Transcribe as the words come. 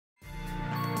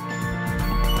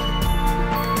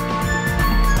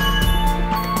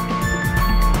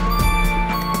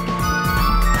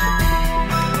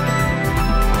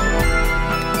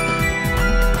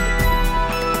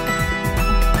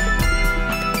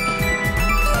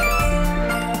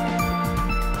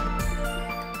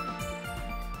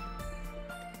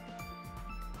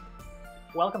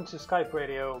Welcome to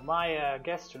Skyperadio. My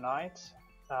guest tonight,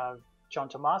 John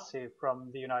Tomasi from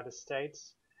the United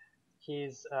States.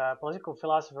 He's a political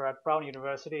philosopher at Brown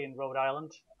University in Rhode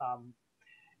Island.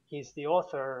 He's the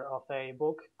author of a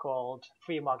book called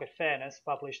Free Market Fairness,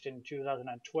 published in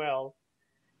 2012,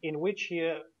 in which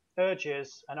he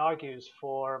urges and argues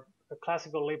for a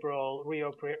classical liberal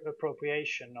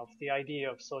reappropriation of the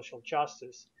idea of social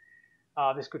justice.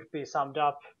 This could be summed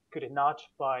up, could it not,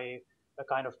 by a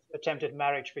kind of attempted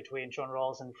marriage between John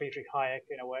Rawls and Friedrich Hayek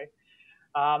in a way.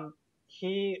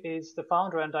 He is the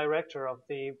founder and director of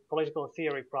the Political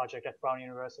Theory Project at Brown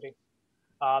University,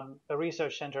 a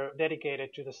research center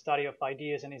dedicated to the study of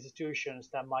ideas and institutions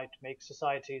that might make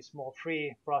societies more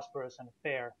free, prosperous, and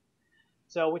fair.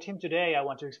 So with him today, I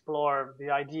want to explore the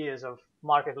ideas of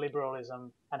market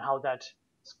liberalism and how that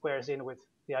squares in with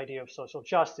the idea of social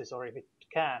justice, or if it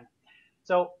can.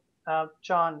 So,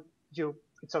 John,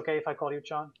 it's okay if I call you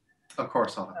John? Of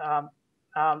course, Otto.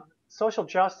 Social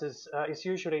justice is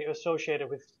usually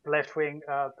associated with left-wing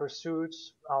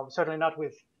pursuits, certainly not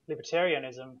with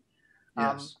libertarianism.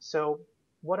 Yes. So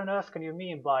what on earth can you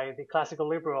mean by the classical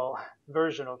liberal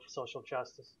version of social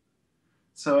justice?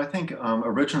 So I think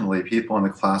originally people in the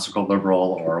classical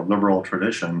liberal or liberal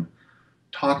tradition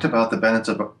talked about the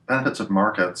benefits of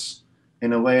markets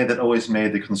in a way that always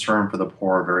made the concern for the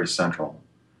poor very central.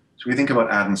 So we think about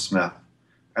Adam Smith.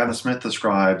 Adam Smith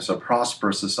describes a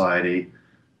prosperous society.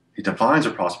 He defines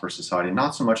a prosperous society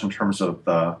not so much in terms of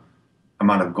the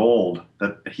amount of gold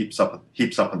that it heaps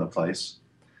up in the place,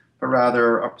 but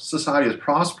rather a society is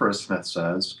prosperous, Smith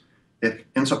says, if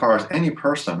insofar as any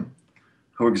person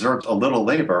who exerts a little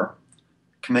labor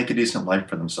can make a decent life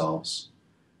for themselves.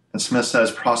 And Smith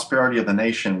says prosperity of the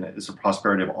nation is the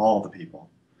prosperity of all the people.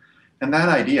 And that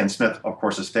idea, and Smith, of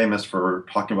course, is famous for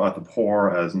talking about the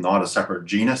poor as not a separate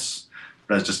genus,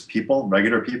 but as just people,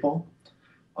 regular people.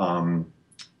 And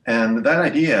that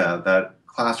idea that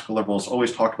classical liberals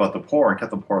always talked about the poor and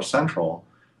kept the poor central,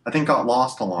 I think got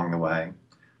lost along the way.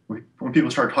 When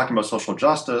people started talking about social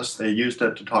justice, they used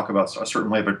it to talk about a certain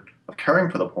way of caring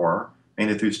for the poor,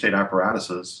 mainly through state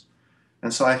apparatuses.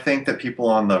 And so I think that people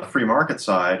on the free market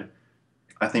side,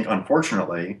 I think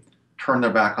unfortunately, turned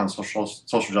their back on social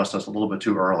justice a little bit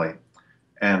too early.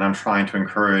 And I'm trying to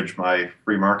encourage my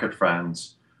free market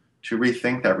friends to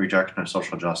rethink that rejection of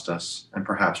social justice and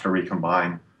perhaps to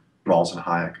recombine Rawls and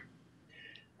Hayek.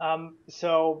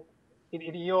 So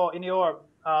in your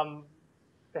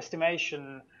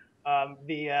estimation,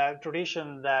 the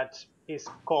tradition that is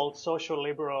called social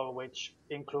liberal, which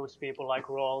includes people like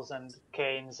Rawls and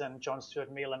Keynes and John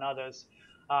Stuart Mill and others,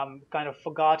 kind of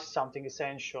forgot something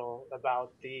essential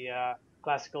about the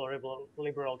classical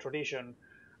liberal tradition.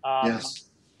 Yes.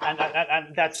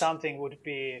 And that something would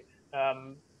be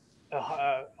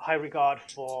a high regard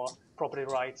for property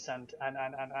rights and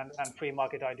free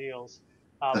market ideals.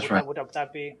 That's right. Would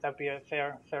that be a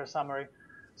fair summary?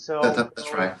 So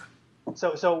That's right.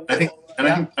 So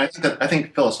I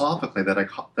think philosophically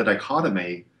the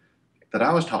dichotomy that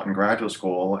I was taught in graduate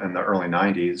school in the early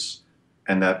 90s,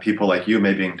 and that people like you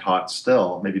maybe being taught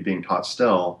still,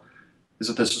 is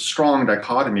that there's a strong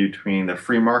dichotomy between the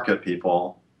free market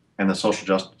people and the social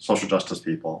justice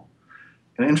people.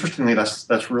 And interestingly,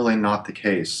 that's really not the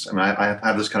case. And I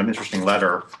have this kind of interesting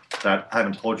letter that I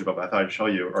haven't told you about, but I thought I'd show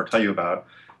you or tell you about.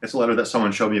 It's a letter that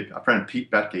someone showed me, a friend, Pete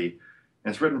Betke,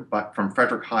 and it's written from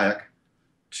Friedrich Hayek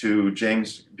to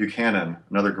James Buchanan,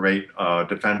 another great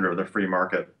defender of the free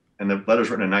market. And the letter's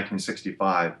written in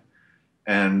 1965.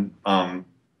 And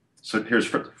so here's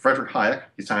Friedrich Hayek.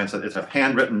 He signs it. It's a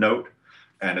handwritten note,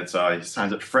 and he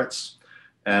signs it Fritz.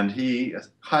 And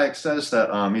Hayek says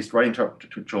that he's writing to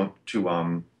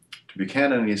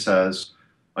Buchanan, and he says,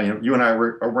 you and I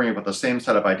are worrying about the same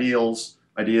set of ideas,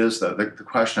 the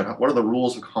question of what are the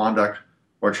rules of conduct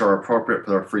which are appropriate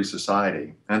for a free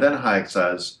society. And then Hayek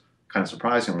says, kind of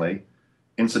surprisingly,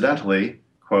 incidentally,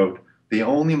 quote, the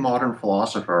only modern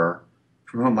philosopher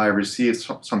from whom I received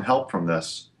some help from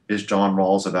this is John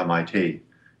Rawls of MIT.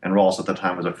 And Rawls at the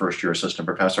time was a first-year assistant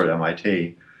professor at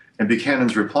MIT. And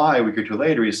Buchanan's reply a week or two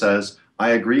later, he says,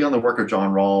 I agree on the work of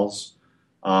John Rawls.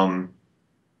 I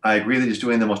agree that he's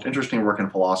doing the most interesting work in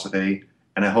philosophy,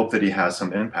 and I hope that he has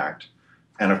some impact.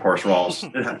 And of course,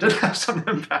 Rawls did have some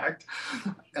impact.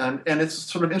 And it's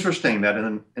sort of interesting that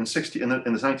in the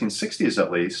 1960s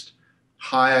at least,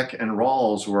 Hayek and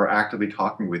Rawls were actively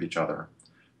talking with each other.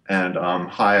 And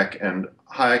Hayek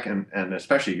and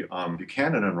especially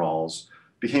Buchanan and Rawls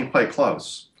became quite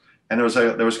close. And there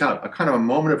was kind of a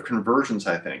moment of convergence,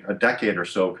 I think, a decade or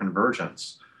so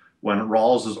convergence, when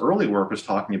Rawls's early work was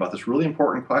talking about this really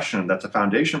important question that's a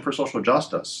foundation for social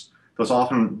justice, that's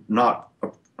often not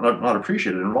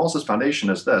appreciated. And Rawls's foundation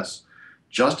is this: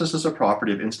 justice is a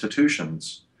property of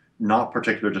institutions, not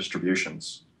particular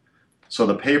distributions. So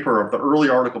the early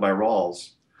article by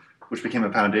Rawls, which became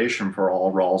a foundation for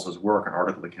all Rawls's work, an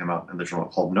article that came out in the journal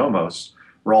called Nomos,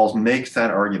 Rawls makes that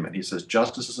argument. He says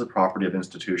justice is a property of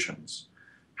institutions.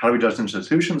 How do we judge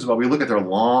institutions? Well, we look at their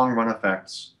long run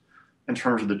effects in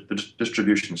terms of the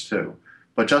distributions too.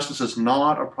 But justice is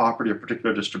not a property of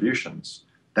particular distributions.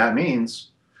 That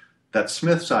means that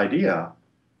Smith's idea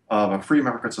of a free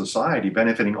market society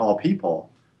benefiting all people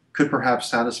could perhaps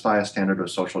satisfy a standard of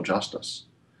social justice.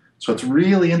 So it's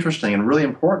really interesting and really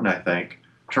important, I think,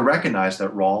 to recognize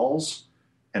that Rawls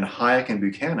and Hayek and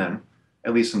Buchanan,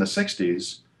 at least in the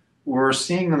 60s, were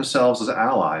seeing themselves as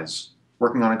allies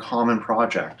working on a common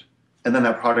project. And then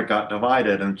that project got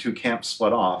divided and two camps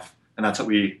split off. And that's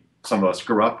what some of us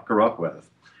grew up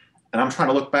with. And I'm trying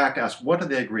to look back, ask, what did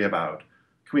they agree about?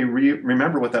 Can we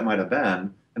remember what that might have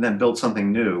been and then build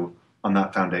something new on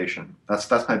that foundation?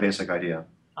 That's my basic idea.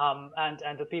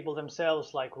 And the people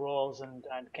themselves, like Rawls and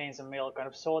Keynes and Mill, kind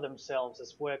of saw themselves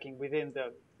as working within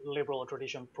the liberal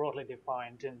tradition broadly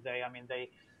defined, didn't they? I mean,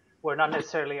 they were not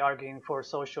necessarily arguing for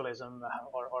socialism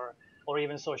or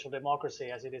even social democracy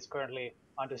as it is currently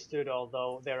understood,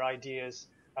 although their ideas,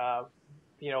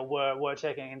 were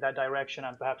taken in that direction,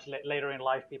 and perhaps later in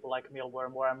life, people like Mill were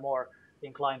more and more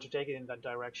inclined to take it in that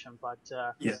direction. But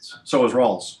yes, so was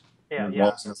Rawls. Yeah.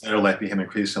 Rawls in his later life became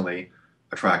increasingly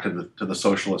attracted to the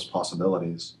socialist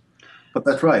possibilities. But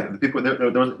that's right. The people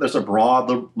there's a broad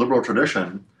liberal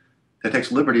tradition that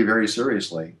takes liberty very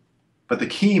seriously. But the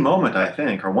key moment, I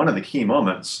think, or one of the key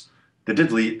moments that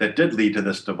did lead to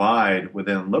this divide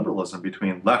within liberalism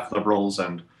between left liberals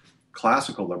and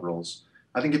classical liberals,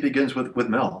 I think it begins with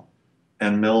Mill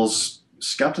and Mill's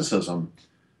skepticism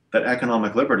that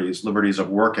economic liberties of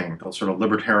working, those sort of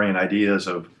libertarian ideas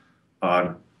of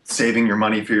saving your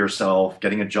money for yourself,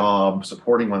 getting a job,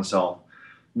 supporting oneself.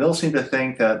 Mill seemed to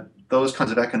think that those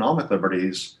kinds of economic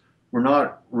liberties were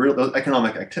not real, those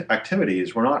economic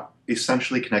activities were not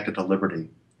essentially connected to liberty.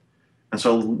 And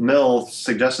so Mill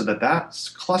suggested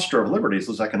that cluster of liberties,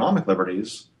 those economic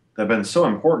liberties, that have been so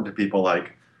important to people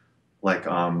like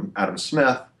Adam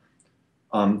Smith,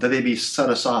 that they be set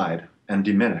aside and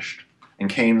diminished. And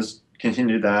Keynes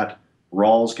continued that,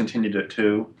 Rawls continued it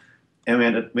too, and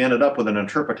we ended up with an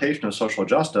interpretation of social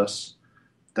justice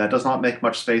that does not make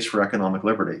much space for economic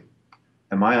liberty.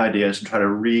 And my idea is to try to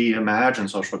reimagine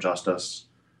social justice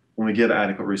when we give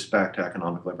adequate respect to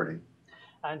economic liberty.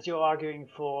 And you're arguing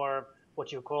for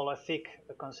what you call a thick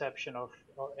conception of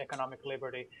economic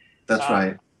liberty. That's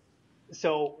right.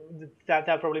 So that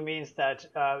probably means that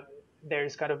there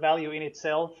is kind of value in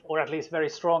itself, or at least very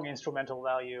strong instrumental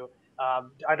value.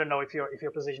 I don't know if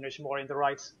your position is more in the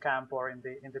rights camp or in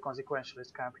the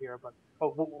consequentialist camp here, but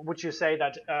would you say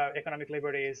that economic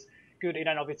liberty is good in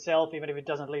and of itself, even if it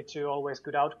doesn't lead to always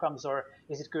good outcomes, or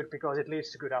is it good because it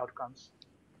leads to good outcomes?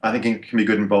 I think it can be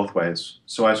good in both ways.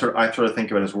 So I sort of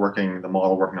think of it as the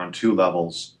model working on two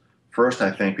levels. First, I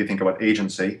think we think about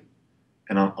agency,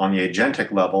 and on the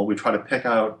agentic level, we try to pick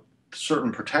out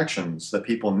certain protections that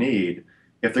people need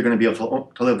if they're going to be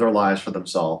able to live their lives for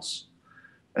themselves.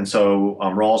 And so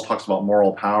Rawls talks about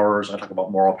moral powers. I talk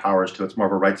about moral powers too. It's more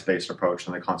of a rights-based approach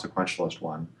than the consequentialist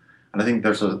one. And I think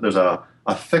there's a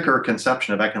thicker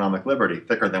conception of economic liberty,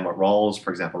 thicker than what Rawls,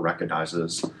 for example,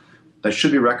 recognizes, that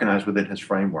should be recognized within his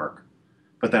framework.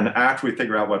 But then after we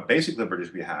figure out what basic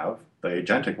liberties we have, the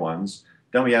agentic ones,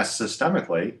 then we ask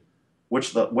systemically,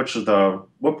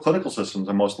 what political systems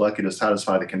are most likely to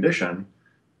satisfy the condition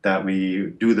that we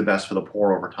do the best for the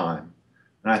poor over time.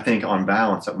 And I think on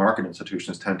balance that market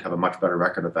institutions tend to have a much better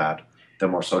record of that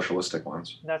than more socialistic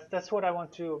ones. That's what I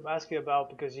want to ask you about,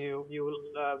 because you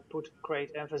put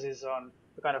great emphasis on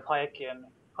the kind of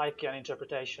Hayekian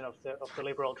interpretation of the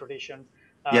liberal tradition,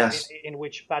 yes. in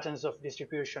which patterns of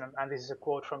distribution, and this is a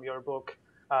quote from your book,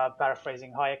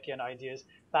 paraphrasing Hayekian ideas,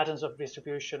 patterns of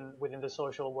distribution within the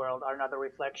social world are not a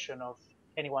reflection of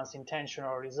anyone's intention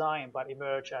or design, but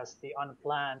emerge as the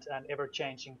unplanned and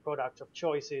ever-changing product of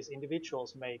choices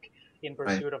individuals make in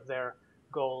pursuit of their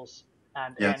goals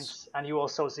and ends. And you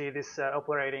also see this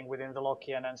operating within the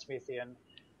Lockean and Smithian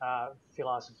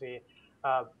philosophy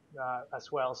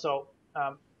as well. So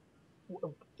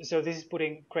this is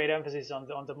putting great emphasis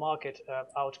on the market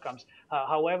outcomes.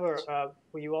 However,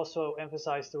 you also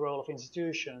emphasize the role of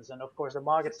institutions, and of course the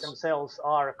markets themselves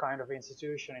are a kind of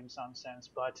institution in some sense.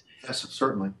 But yes,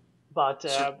 certainly. But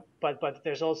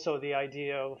there's also the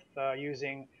idea of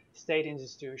using state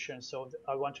institutions. So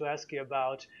I want to ask you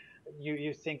about.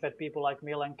 You think that people like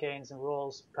Mill and Keynes and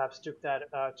Rawls perhaps took that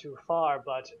too far,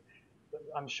 but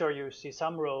I'm sure you see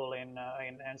some role in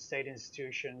state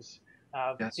institutions.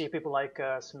 Yes. People like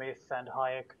Smith and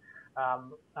Hayek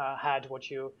had what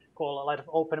you call a lot of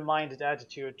open-minded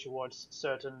attitude towards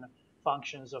certain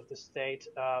functions of the state.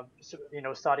 So,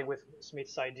 starting with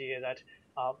Smith's idea that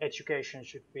education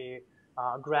should be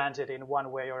granted in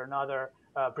one way or another,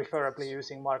 preferably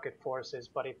using market forces,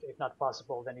 but if not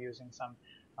possible, then using some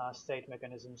state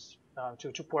mechanisms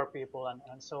to poor people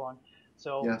and so on.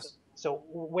 So Yes. so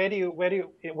where do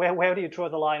you draw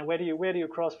the line? Where do you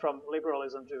cross from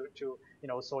liberalism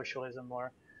to socialism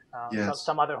or Yes.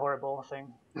 some other horrible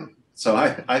thing? So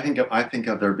I think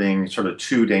of there being sort of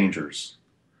two dangers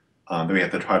that we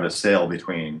have to try to sail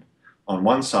between. On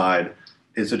one side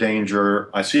is a danger,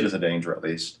 I see it as a danger at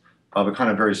least, of a kind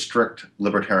of very strict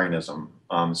libertarianism,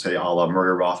 say a la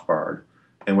Murray Rothbard,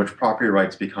 in which property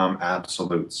rights become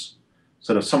absolutes.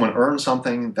 So if someone earns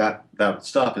something, that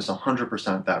stuff is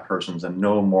 100% that person's, and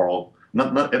no moral,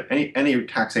 not any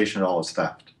taxation at all is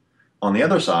theft. On the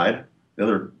other side,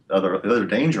 the other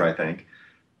danger, I think,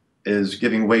 is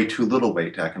giving way too little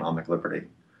weight to economic liberty,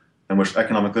 in which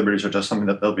economic liberties are just something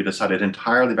that they'll be decided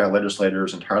entirely by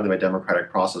legislators, entirely by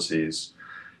democratic processes.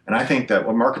 And I think that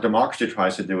what market democracy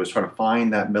tries to do is try to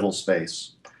find that middle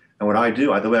space. And what I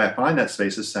do, the way I find that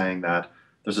space is saying that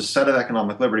there's a set of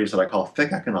economic liberties that I call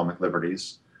thick economic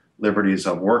liberties, liberties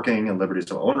of working and liberties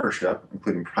of ownership,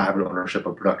 including private ownership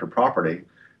of productive property,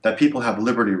 that people have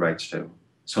liberty rights to.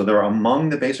 So they're among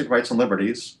the basic rights and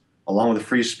liberties, along with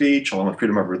free speech, along with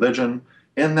freedom of religion.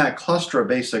 In that cluster of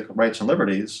basic rights and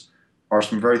liberties are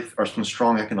some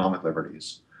strong economic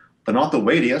liberties. They're not the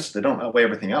weightiest, they don't outweigh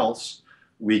everything else.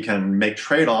 We can make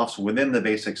trade-offs within the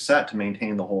basic set to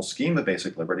maintain the whole scheme of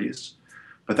basic liberties.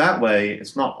 But that way,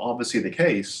 it's not obviously the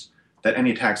case that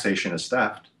any taxation is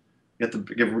theft. Yet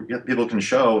people can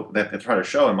show, that they try to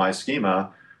show in my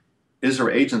schema, is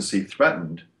their agency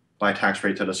threatened by tax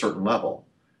rates at a certain level?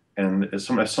 And if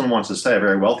someone wants to say, a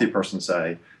very wealthy person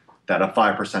say, that a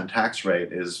 5% tax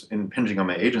rate is impinging on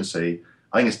my agency,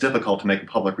 I think it's difficult to make a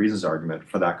public reasons argument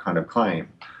for that kind of claim.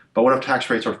 But what if tax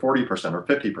rates are 40% or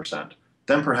 50%?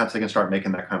 Then perhaps they can start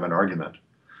making that kind of an argument.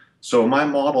 So my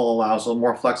model allows a little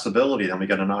more flexibility than we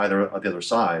get on either of the other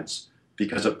sides,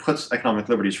 because it puts economic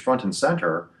liberties front and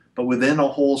center, but within a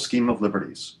whole scheme of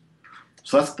liberties.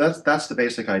 So that's the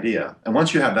basic idea. And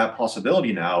once you have that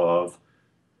possibility now of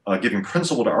giving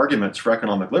principled arguments for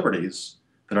economic liberties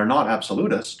that are not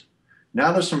absolutist,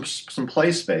 now there's some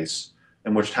play space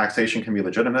in which taxation can be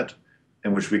legitimate,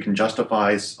 in which we can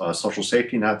justify social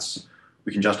safety nets.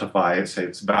 We can justify, say,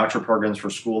 it's voucher programs for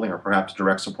schooling, or perhaps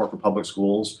direct support for public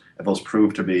schools if those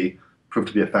prove to be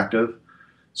effective.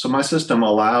 So my system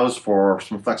allows for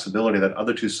some flexibility that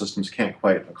other two systems can't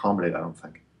quite accommodate, I don't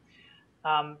think.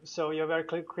 So you're very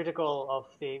critical of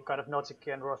the kind of Nozick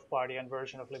and Rothbardian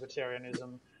version of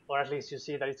libertarianism, or at least you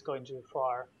see that it's going too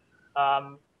far.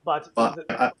 I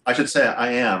should say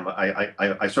I am.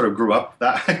 I sort of grew up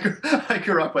that I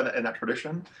grew up in that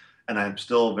tradition, and I'm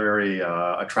still very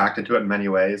attracted to it in many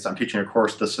ways. I'm teaching a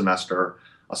course this semester,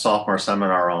 a sophomore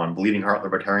seminar on bleeding heart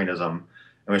libertarianism, and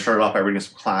we started off by reading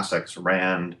some classics: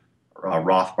 Rand,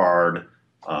 Rothbard,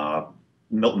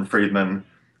 Milton Friedman.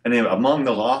 And among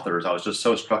those authors, I was just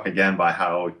so struck again by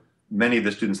how many of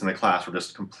the students in the class were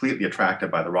just completely attracted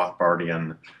by the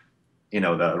Rothbardian,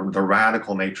 the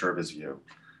radical nature of his view.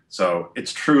 So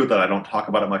it's true that I don't talk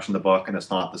about it much in the book, and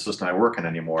it's not the system I work in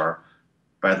anymore.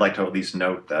 But I'd like to at least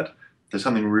note that there's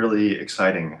something really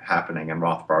exciting happening in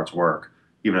Rothbard's work,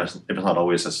 even if it's not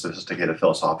always as sophisticated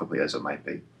philosophically as it might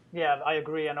be. Yeah, I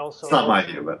agree, and also it's not my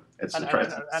view, but it's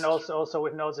and also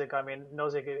with Nozick. I mean,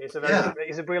 Nozick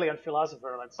is a brilliant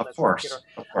philosopher. Of course.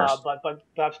 But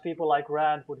perhaps people like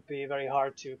Rand would be very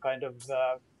hard to kind of.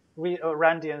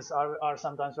 Randians are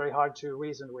sometimes very hard to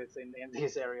reason with in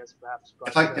these areas, perhaps.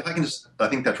 But, if I can just, I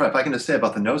think that's right. If I can just say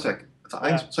about the Nozick,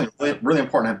 I think something really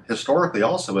important historically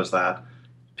also is that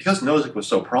because Nozick was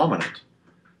so prominent,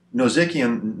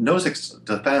 Nozick's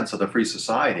defense of the free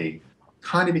society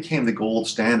kind of became the gold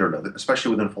standard, especially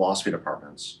within philosophy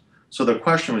departments. So the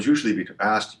question was usually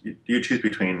asked, do you choose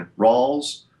between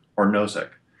Rawls or Nozick?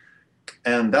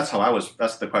 And that's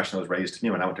the question that was raised to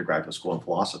me when I went to graduate school in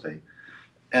philosophy.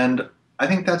 And I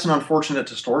think that's an unfortunate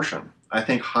distortion. I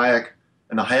think Hayek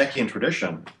and the Hayekian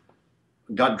tradition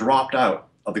got dropped out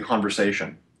of the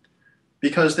conversation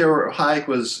because Hayek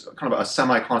was kind of a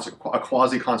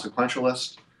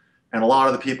quasi-consequentialist, and a lot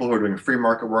of the people who are doing free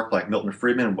market work, like Milton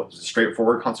Friedman, was a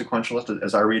straightforward consequentialist,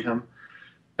 as I read him.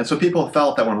 And so people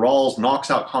felt that when Rawls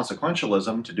knocks out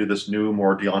consequentialism to do this new,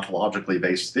 more deontologically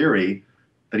based theory,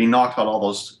 that he knocked out all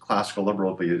those classical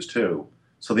liberal views too.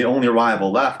 So the only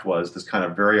rival left was this kind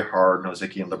of very hard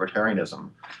Nozikian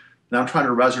libertarianism. Now I'm trying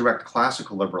to resurrect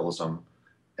classical liberalism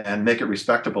and make it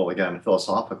respectable again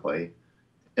philosophically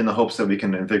in the hopes that we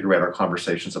can invigorate our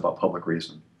conversations about public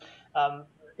reason.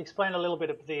 Explain a little bit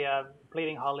of the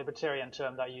bleeding heart libertarian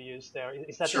term that you used there.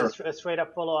 Is that Sure. a straight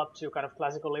up follow up to kind of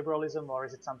classical liberalism, or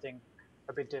is it something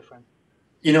a bit different?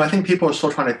 You know, I think people are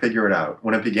still trying to figure it out.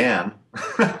 When it began,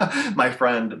 my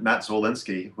friend Matt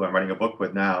Zwolinski, who I'm writing a book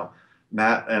with now,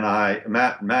 Matt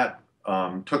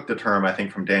took the term, I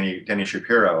think, from Danny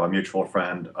Shapiro, a mutual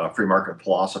friend, a free market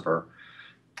philosopher.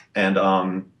 And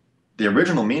the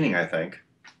original meaning, I think,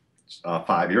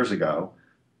 5 years ago,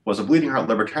 was a bleeding heart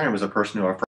libertarian was a person who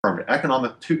affirmed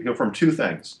two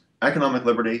things: economic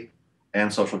liberty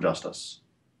and social justice.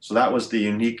 So that was the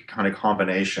unique kind of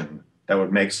combination that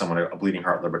would make someone a bleeding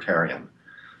heart libertarian.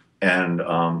 And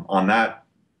on that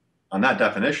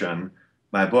definition,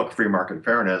 my book, Free Market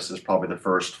Fairness, is probably the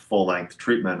first full-length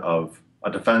treatment of a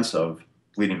defense of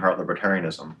bleeding heart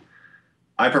libertarianism.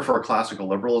 I prefer classical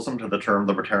liberalism to the term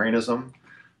libertarianism,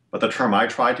 but the term I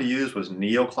tried to use was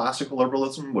neoclassical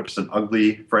liberalism, which is an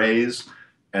ugly phrase,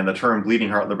 and the term bleeding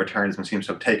heart libertarianism seems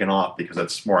to have taken off because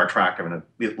it's more attractive and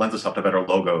it lends itself to better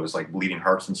logos like bleeding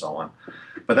hearts and so on.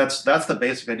 But that's the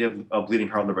basic idea of bleeding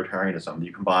heart libertarianism.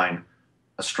 You combine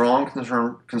a strong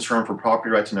concern for property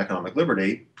rights and economic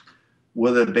liberty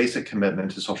with a basic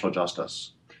commitment to social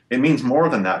justice. It means more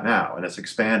than that now, and it's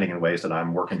expanding in ways that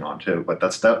I'm working on too. But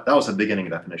that was the beginning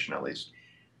definition, at least.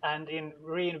 And in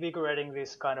reinvigorating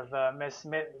this kind of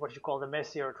what you call the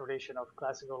messier tradition of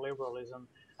classical liberalism,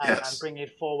 and bringing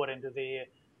it forward into the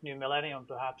new millennium,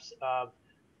 perhaps,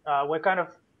 I'm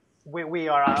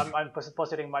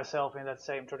positing myself in that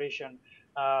same tradition,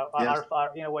 are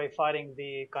in a way fighting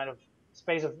the kind of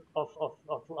space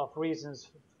of reasons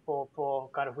for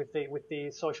kind of with the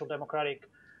social democratic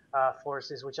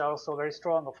forces, which are also very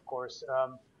strong, of course.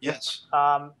 Yes.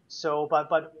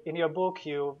 But in your book,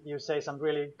 you say some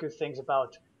really good things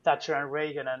about Thatcher and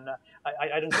Reagan, and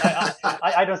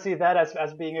I don't see that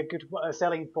as being a good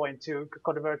selling point to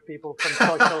convert people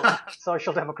from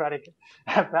social democratic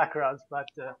backgrounds. But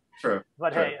True.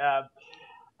 Hey,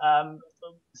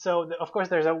 of course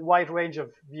there's a wide range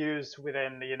of views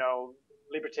within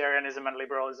libertarianism and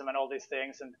liberalism and all these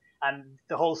things, and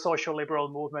the whole social liberal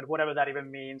movement, whatever that even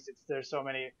means. There's so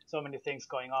many things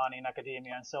going on in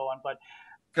academia and so on. But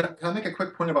can I make a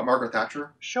quick point about Margaret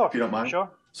Thatcher? Sure. If you don't mind.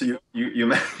 Sure. So you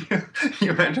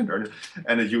mentioned her,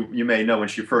 and as you may know, when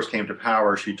she first came to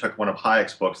power, she took one of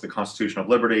Hayek's books, The Constitution of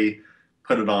Liberty,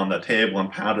 put it on the table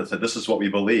and pounded it, said, "This is what we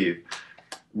believe."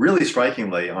 Really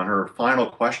strikingly, on her final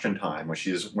question time, when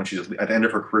she's at the end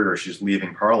of her career, she's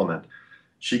leaving Parliament,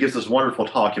 she gives this wonderful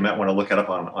talk. You might want to look it up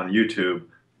on YouTube.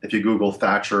 If you Google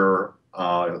Thatcher,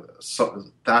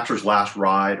 Thatcher's Last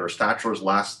Ride or Thatcher's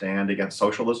Last Stand Against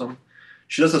Socialism,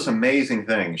 she does this amazing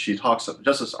thing. She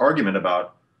does this argument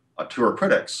about to her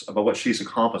critics about what she's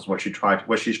accomplished, what she's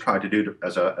tried to do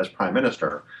as prime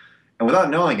minister, and without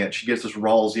knowing it, she gives this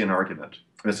Rawlsian argument.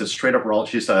 And it's this straight up Rawls.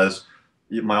 She says,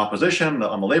 "My opposition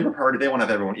on the Labour Party, they want to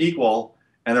have everyone equal,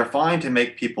 and they're fine to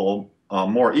make people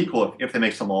more equal if they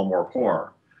make them all more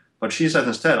poor." But she says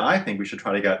instead, "I think we should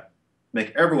try to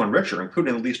make everyone richer,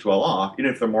 including the least well off,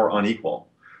 even if they're more unequal."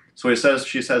 So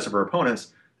she says of her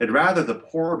opponents, they'd rather the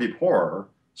poor be poorer,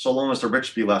 so long as the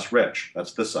rich be less rich.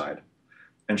 That's this side.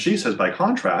 And she says, by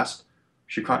contrast,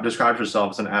 she describes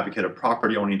herself as an advocate of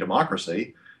property-owning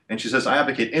democracy, and she says, "I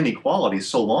advocate inequality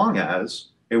so long as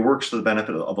it works to the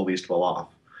benefit of the least well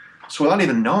off." So without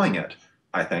even knowing it,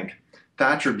 I think,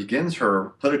 Thatcher begins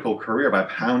her political career by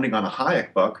pounding on a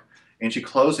Hayek book, and she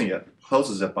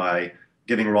closes it by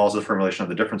giving Rawls the formulation of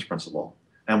the difference principle.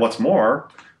 And what's more,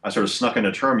 I sort of snuck in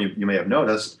a term you may have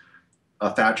noticed.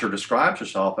 Thatcher describes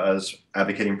herself as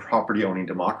advocating property-owning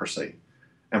democracy.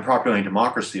 And property-owning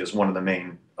democracy is one of the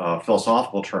main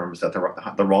philosophical terms that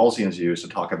the Rawlsians use to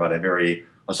talk about a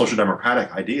social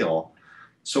democratic ideal.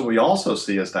 So what we also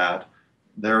see is that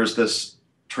there is this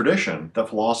tradition that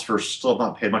philosophers still have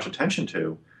not paid much attention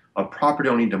to of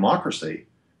property-owning democracy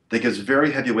that gives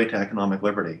very heavy weight to economic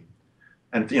liberty.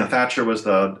 And Thatcher was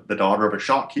the daughter of a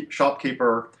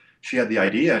shopkeeper. She had the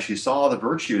idea, she saw the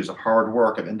virtues of hard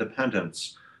work, of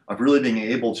independence, of really being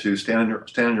able to stand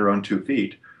on your own 2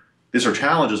 feet. These are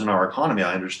challenges in our economy,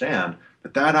 I understand,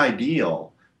 but that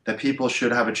ideal that people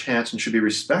should have a chance and should be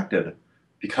respected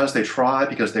because they try,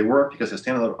 because they work, because they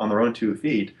stand on their own 2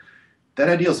 feet, that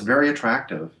ideal is very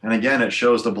attractive. And again, it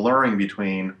shows the blurring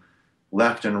between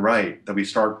left and right that we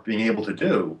start being able to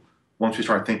do once we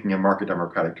start thinking in market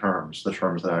democratic terms, the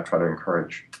terms that I try to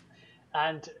encourage.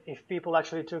 And if people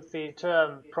actually took the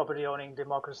term property owning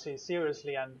democracy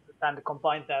seriously and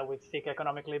combined that with thick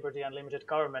economic liberty and limited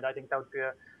government, I think that would be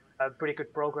a pretty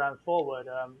good program forward.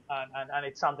 And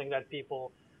it's something that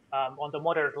people on the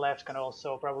moderate left can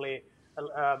also probably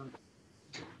um,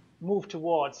 move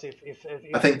towards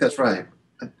I think that's right.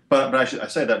 But I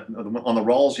say that on the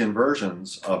Rawlsian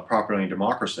versions of property owning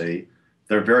democracy,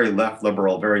 they're very left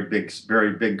liberal, very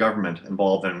big government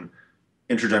involved in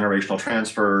intergenerational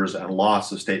transfers and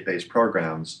lots of state-based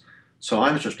programs. So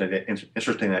I'm interested in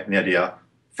the idea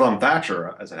from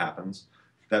Thatcher, as it happens,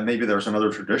 that maybe there's another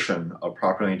tradition of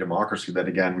property owning democracy that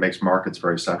again makes markets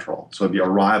very central. So it'd be a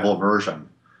rival version,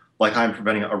 like I'm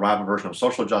preventing a rival version of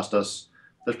social justice.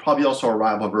 There's probably also a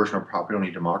rival version of property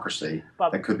owning democracy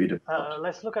that could be developed.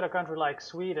 Let's look at a country like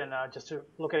Sweden, just to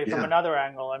look at it from another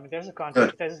angle. I mean, there's a country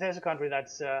there's a country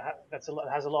has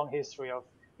a long history of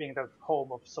being the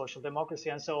home of social democracy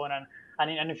and so on.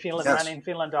 And in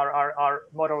Finland, our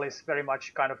model is very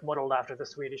much kind of modeled after the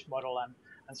Swedish model and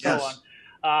so on.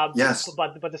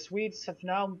 But the Swedes have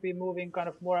now been moving kind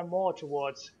of more and more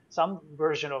towards some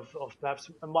version of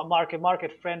perhaps a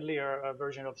market friendlier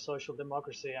version of social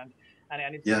democracy, and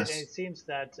it seems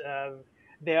that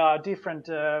there are different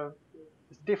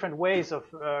ways of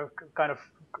kind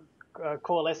of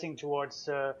coalescing towards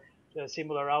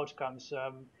similar outcomes.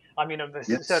 I mean,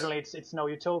 certainly it's no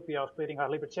utopia of building our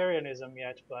libertarianism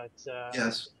yet, but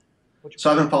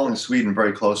So I've been following Sweden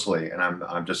very closely, and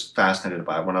I'm just fascinated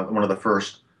by it. One of the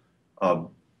first,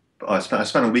 I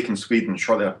spent a week in Sweden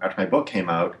shortly after my book came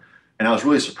out, and I was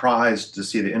really surprised to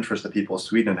see the interest that people in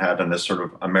Sweden had in this sort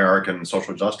of American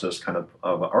social justice kind of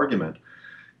argument.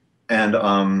 And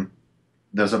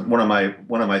there's one of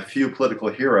my few political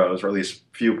heroes, or at least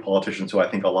few politicians who I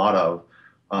think a lot of,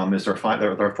 is their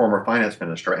former finance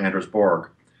minister, Anders Borg.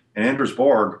 And Anders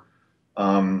Borg,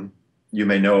 you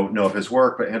may know of his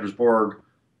work, but Anders Borg,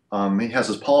 he has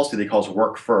this policy that he calls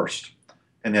work first.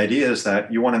 And the idea is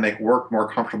that you want to make work more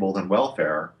comfortable than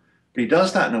welfare. But he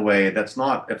does that in a way that's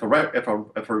not, if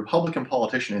a Republican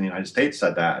politician in the United States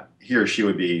said that, he or she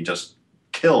would be just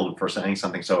killed for saying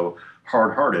something so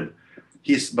hard-hearted.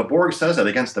 But Borg says that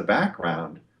against the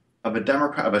background of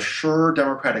a sure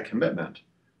democratic commitment,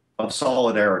 of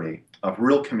solidarity, of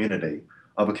real community,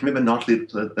 of a commitment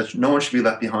that no one should be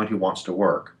left behind who wants to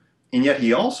work. And yet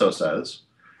he also says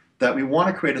that we want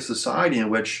to create a society in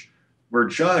which we're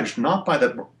judged not by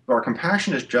our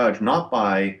compassion is judged not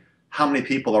by how many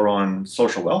people are on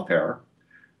social welfare.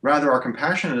 Rather, our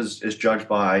compassion is judged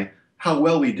by how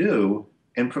well we do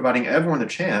in providing everyone the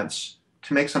chance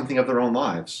to make something of their own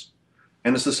lives.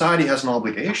 And the society has an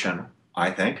obligation, I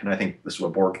think, and I think this is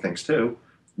what Borg thinks too,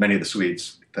 many of the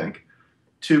Swedes think,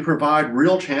 to provide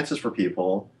real chances for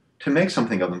people to make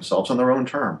something of themselves on their own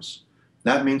terms.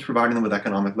 That means providing them with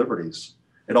economic liberties.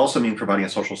 It also means providing a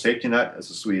social safety net, as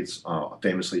the Swedes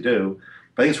famously do.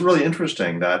 But I think it's really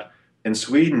interesting that in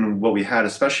Sweden, what we had,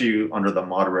 especially under the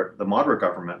moderate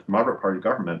party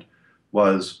government,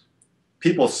 was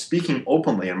people speaking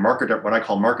openly in what I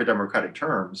call market democratic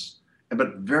terms,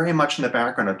 but very much in the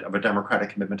background of a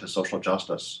democratic commitment to social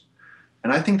justice.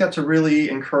 And I think that's a really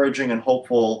encouraging and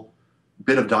hopeful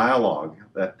bit of dialogue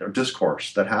or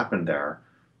discourse that happened there.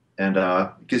 And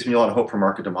it gives me a lot of hope for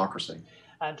market democracy.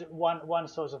 And one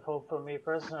source of hope for me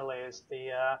personally is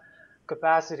the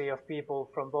capacity of people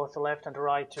from both the left and the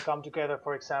right to come together,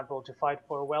 for example, to fight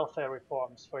for welfare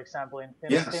reforms. For example, in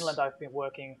Finland, I've been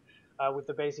working with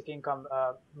the basic income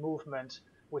movement,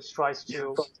 which tries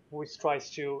to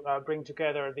bring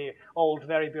together the old,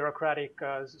 very bureaucratic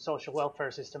social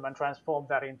welfare system and transform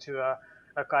that into a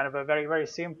kind of a very, very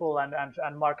simple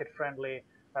and market-friendly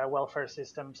welfare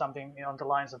system, something on the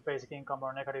lines of basic income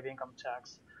or negative income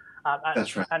tax.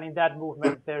 That's right. And in that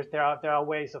movement, there are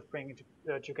ways of bringing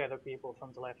together people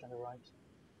from the left and the right.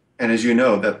 And as you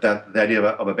know, that the idea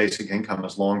of a basic income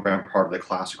has long been part of the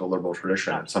classical liberal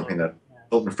tradition. Absolutely. It's something that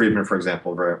Milton Friedman, for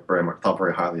example, very much thought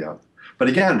very highly of. But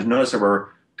again, to notice that we're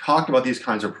talking about these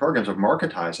kinds of programs of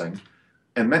marketizing,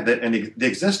 and the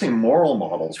existing moral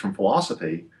models from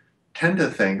philosophy tend to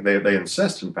think, they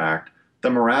insist, in fact, that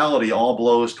morality all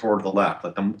blows toward the left,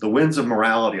 that the winds of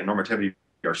morality and normativity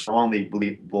are strongly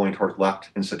blowing towards left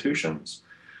institutions.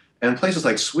 And places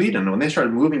like Sweden, when they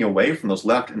started moving away from those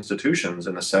left institutions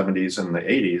in the 70s and the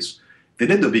 80s, they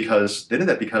did that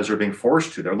because they're being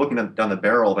forced to. They're looking down the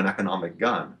barrel of an economic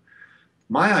gun.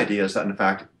 My idea is that, in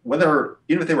fact, even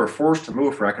if they were forced to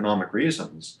move for economic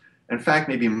reasons, in fact,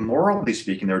 maybe morally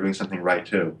speaking, they were doing something right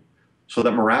too. So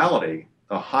that morality,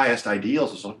 the highest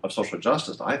ideals of social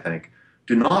justice, I think,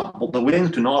 the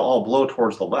winds do not all blow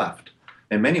towards the left.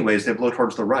 in many ways, they blow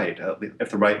towards the right,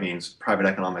 if the right means private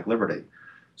economic liberty.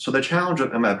 So the challenge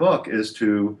in my book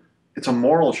it's a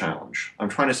moral challenge. I'm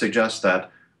trying to suggest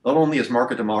that not only is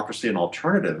market democracy an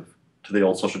alternative to the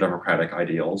old social democratic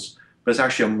ideals, but it's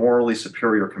actually a morally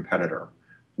superior competitor.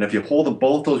 And if you hold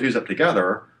both those views up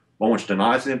together, one which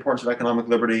denies the importance of economic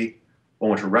liberty,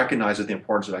 one which recognizes the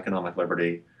importance of economic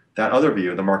liberty, that other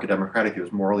view, the market democratic view,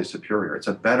 is morally superior. It's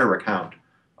a better account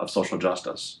of social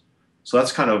justice. So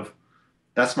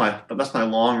that's my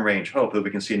long range hope, that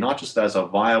we can see not just as a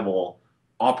viable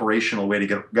operational way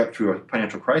to get through a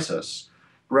financial crisis,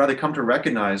 but rather come to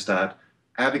recognize that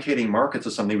advocating markets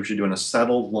is something we should do in a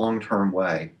settled, long-term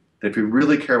way. That if we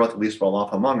really care about the least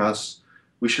well-off among us,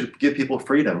 we should give people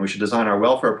freedom. We should design our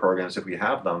welfare programs, if we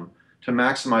have them, to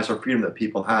maximize our freedom that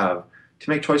people have to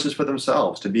make choices for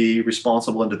themselves, to be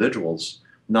responsible individuals,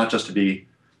 not just to be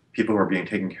people who are being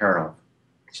taken care of.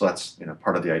 So that's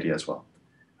part of the idea as well.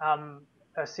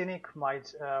 A cynic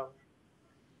might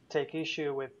take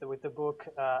issue with the book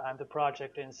and the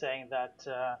project in saying that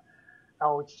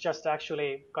it's just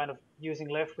actually kind of using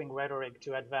left-wing rhetoric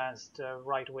to advance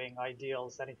right-wing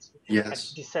ideals, and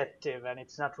it's deceptive, and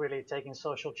it's not really taking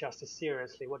social justice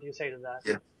seriously. What do you say to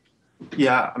that?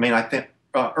 Yeah. I mean, I think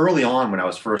early on when I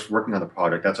was first working on the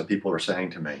project, that's what people were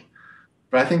saying to me.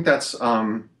 But I think that's,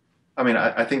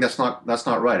 I think that's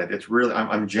not right. It's really,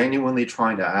 I'm genuinely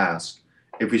trying to ask,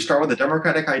 if we start with the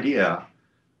democratic idea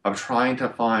of trying to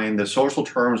find the social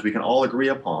terms we can all agree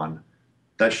upon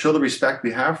that show the respect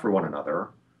we have for one another,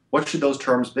 what should those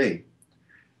terms be?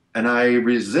 And I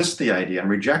resist the idea and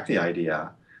reject the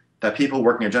idea that people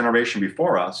working a generation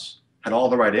before us had all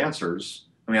the right answers,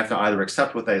 and we have to either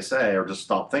accept what they say or just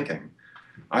stop thinking.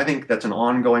 I think that's an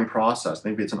ongoing process. I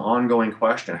think it's an ongoing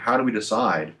question. How do we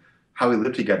decide how we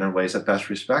live together in ways that best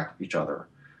respect each other?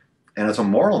 And as a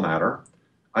moral matter,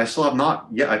 I still have not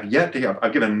yet,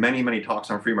 I've given many, many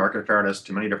talks on free market fairness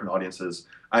to many different audiences.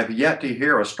 I've yet to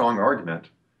hear a strong argument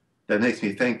that makes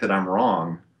me think that I'm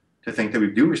wrong to think that we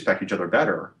do respect each other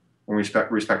better when we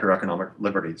respect our economic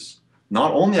liberties.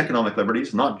 Not only economic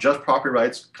liberties, not just property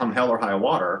rights come hell or high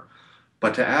water,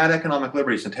 but to add economic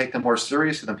liberties and take them more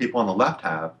seriously than people on the left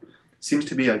have seems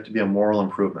to be a moral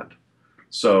improvement.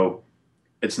 So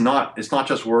it's not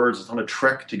just words, it's not a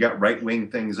trick to get right-wing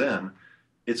things in.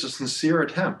 It's a sincere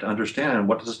attempt to understand,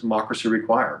 what does democracy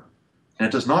require? And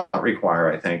it does not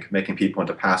require, I think, making people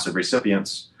into passive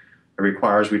recipients. It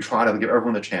requires we try to give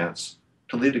everyone the chance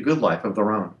to lead a good life of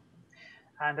their own.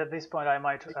 And at this point, I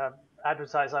might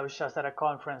advertise, I was just at a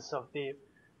conference of the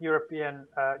European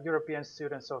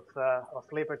students of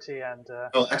liberty, and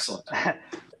oh, excellent.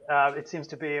 it seems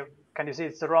to be, can you see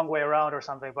it's the wrong way around or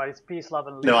something, but it's peace, love,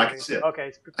 and liberty. No, I can see it. Okay,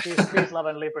 it's peace, love,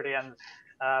 and liberty. And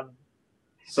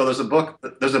so there's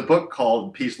a book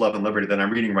called Peace, Love, and Liberty that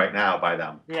I'm reading right now by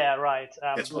them. Yeah, right.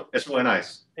 It's really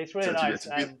nice. It's really nice.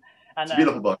 It's a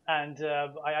beautiful book. And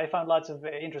I found lots of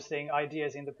interesting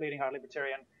ideas in the Bleeding Heart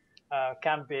Libertarian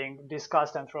camp being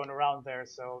discussed and thrown around there.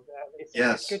 So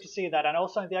it's good to see that. And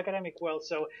also in the academic world.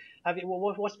 So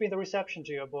what's been the reception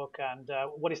to your book, and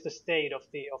what is the state of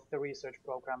the research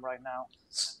program right now?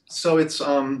 So it's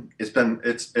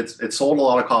sold a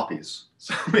lot of copies.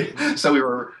 So we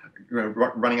were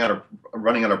running out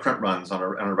of print runs on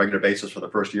a regular basis for the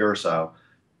first year or so.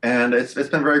 And it's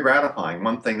been very gratifying.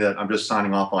 One thing that I'm just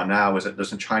signing off on now is that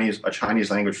there's a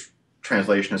Chinese language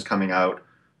translation is coming out,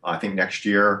 I think next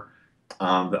year.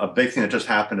 A big thing that just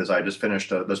happened is I just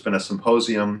finished, there's been a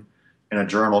symposium in a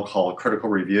journal called Critical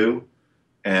Review.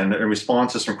 And in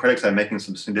response to some critics, I'm making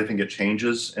some significant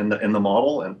changes in the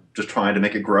model and just trying to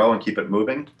make it grow and keep it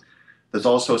moving. There's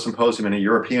also a symposium in a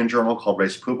European journal called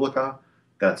Res Publica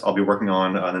that I'll be working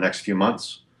on in the next few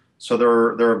months. So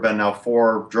there have been now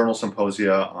 4 journal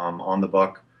symposia on the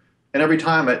book. And every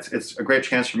time it's a great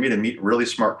chance for me to meet really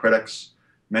smart critics,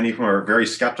 many of whom are very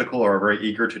skeptical or are very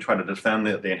eager to try to defend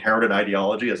the inherited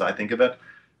ideology as I think of it.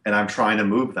 And I'm trying to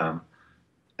move them.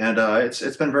 And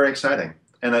it's been very exciting.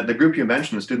 And the group you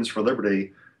mentioned, the Students for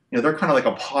Liberty, they're kind of like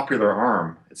a popular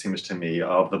arm, it seems to me,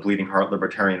 of the Bleeding Heart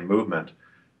Libertarian movement.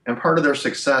 And part of their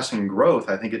success and growth,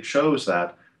 I think it shows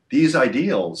that these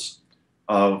ideals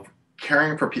of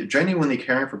caring for people, genuinely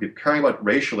caring for people, caring about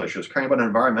racial issues, caring about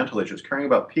environmental issues, caring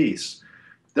about peace,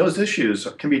 those issues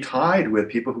can be tied with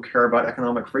people who care about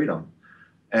economic freedom.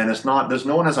 And there's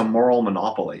no one has a moral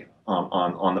monopoly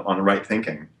on the right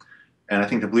thinking. And I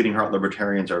think the Bleeding Heart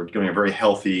Libertarians are doing a very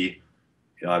healthy,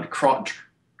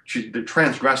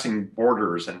 transgressing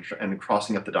borders and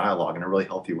crossing up the dialogue in a really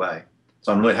healthy way.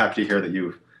 So I'm really happy to hear that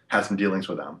you've had some dealings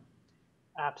with them.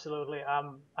 Absolutely.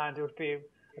 And it would be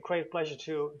a great pleasure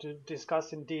to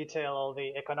discuss in detail all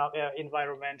the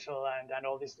environmental and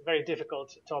all these very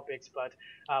difficult topics. But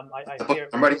I fear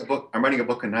I'm writing a book. I'm writing a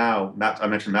book now. I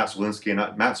mentioned Matt Zwolinski,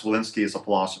 and Matt Zwolinski is a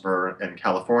philosopher in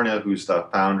California who's the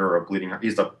founder of Bleeding Heart.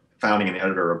 He's the founding and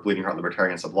editor of Bleeding Heart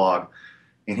Libertarians, a blog.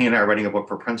 And he and I are writing a book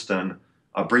for Princeton,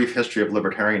 A Brief History of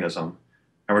Libertarianism.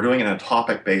 And we're doing it in a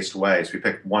topic-based way. So we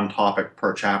pick one topic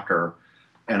per chapter.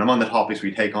 And among the topics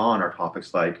we take on are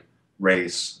topics like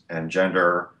race and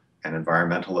gender and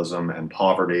environmentalism and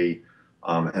poverty,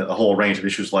 and a whole range of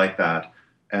issues like that.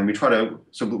 And we're trying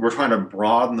to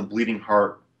broaden the Bleeding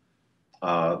Heart,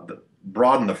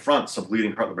 broaden the fronts of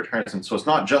Bleeding Heart libertarianism. So it's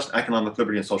not just economic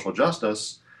liberty and social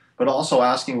justice, but also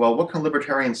asking, well, what can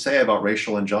libertarians say about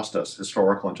racial injustice,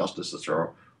 historical injustices,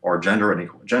 or gender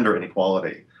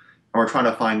inequality? And we're trying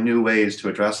to find new ways to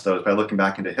address those by looking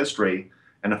back into history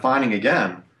and finding,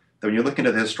 again, that when you look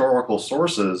into the historical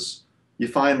sources, you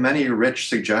find many rich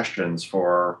suggestions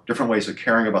for different ways of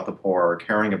caring about the poor,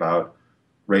 caring about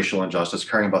racial injustice,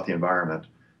 caring about the environment.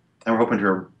 And we're hoping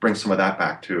to bring some of that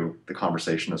back to the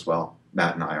conversation as well.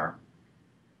 Matt and I are.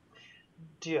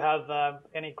 Do you have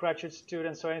any graduate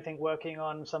students or anything working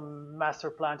on some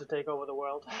master plan to take over the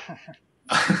world?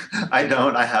 I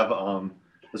don't. I have,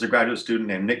 there's a graduate student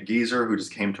named Nick Geezer who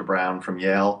just came to Brown from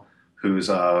Yale, who's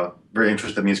very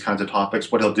interested in these kinds of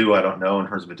topics. What he'll do, I don't know in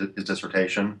terms of his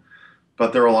dissertation.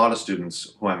 But there are a lot of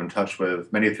students who I'm in touch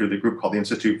with, many through the group called the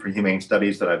Institute for Humane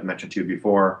Studies that I've mentioned to you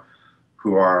before,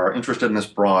 who are interested in this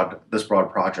broad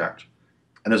project.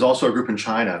 And there's also a group in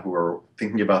China who are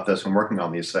thinking about this and working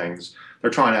on these things.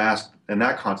 They're trying to ask, in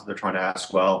that concept, they're trying to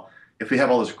ask, well, if we have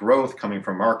all this growth coming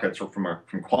from markets, or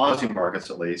from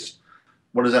quasi-markets at least,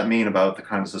 what does that mean about the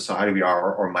kind of society we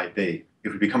are or might be?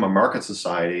 If we become a market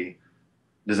society,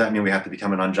 does that mean we have to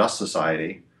become an unjust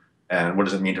society? And what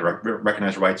does it mean to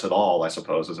recognize rights at all, I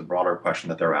suppose, is a broader question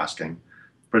that they're asking.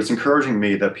 But it's encouraging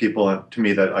me that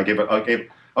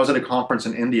I was at a conference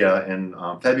in India in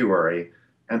February,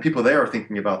 and people there are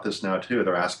thinking about this now too.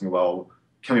 They're asking, well,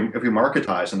 if we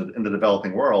marketize in the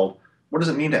developing world, what does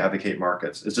it mean to advocate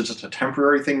markets? Is it just a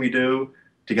temporary thing we do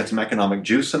to get some economic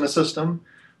juice in the system?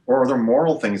 Or are there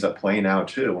moral things at play now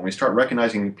too? When we start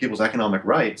recognizing people's economic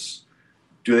rights,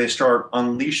 do they start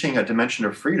unleashing a dimension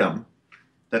of freedom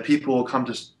that people will come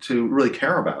to really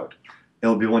care about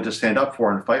and will be willing to stand up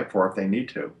for and fight for if they need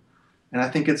to? And I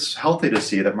think it's healthy to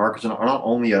see that markets are not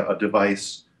only a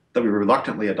device that we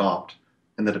reluctantly adopt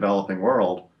in the developing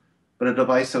world, but a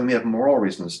device that we have moral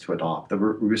reasons to adopt, that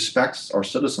respects our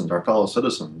citizens, our fellow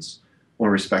citizens, when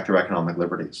we respect their economic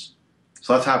liberties.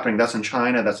 So that's happening. That's in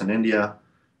China, that's in India,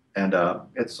 and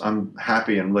I'm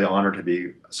happy and really honored to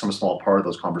be some small part of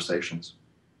those conversations.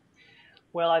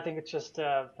 Well, I think it's just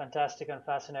fantastic and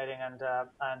fascinating, and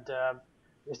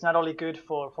it's not only good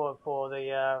for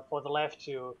the left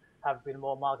to have been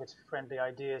more market-friendly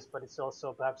ideas, but it's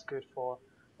also perhaps good for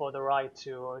the right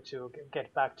to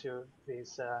get back to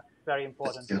these very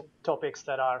important topics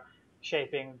that are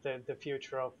shaping the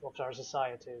future of our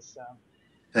societies.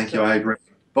 Thank you. I agree.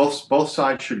 Both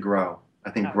sides should grow. I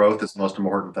think growth is the most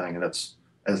important thing, and this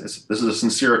is a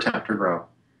sincere attempt to grow.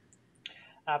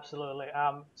 Absolutely.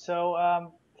 I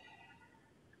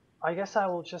guess I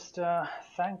will just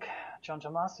thank John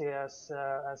Tomasi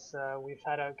as we've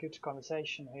had a good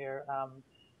conversation here.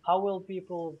 How will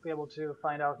people be able to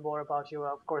find out more about you?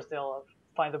 Of course, they'll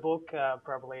find the book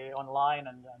probably online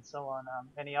and so on.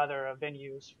 Any other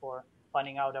venues for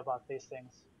finding out about these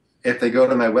things? If they go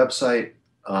to my website,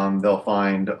 they'll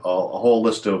find a whole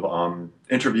list of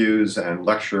interviews and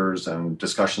lectures and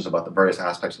discussions about the various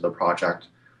aspects of the project.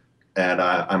 And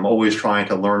I'm always trying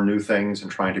to learn new things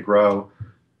and trying to grow.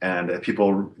 And if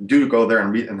people do go there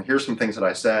and read and hear some things that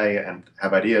I say and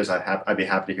have ideas, I'd be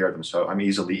happy to hear them. So I'm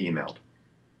easily emailed.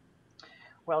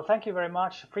 Well, thank you very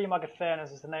much. Free Market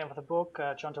Fairness is the name of the book.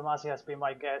 John Tomasi has been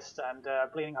my guest, and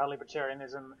Bleeding Heart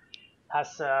Libertarianism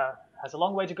has a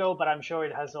long way to go, but I'm sure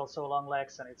it has also long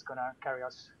legs, and it's going to carry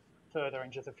us further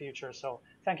into the future. So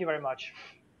thank you very much.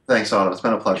 Thanks, Otto. It's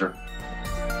been a pleasure.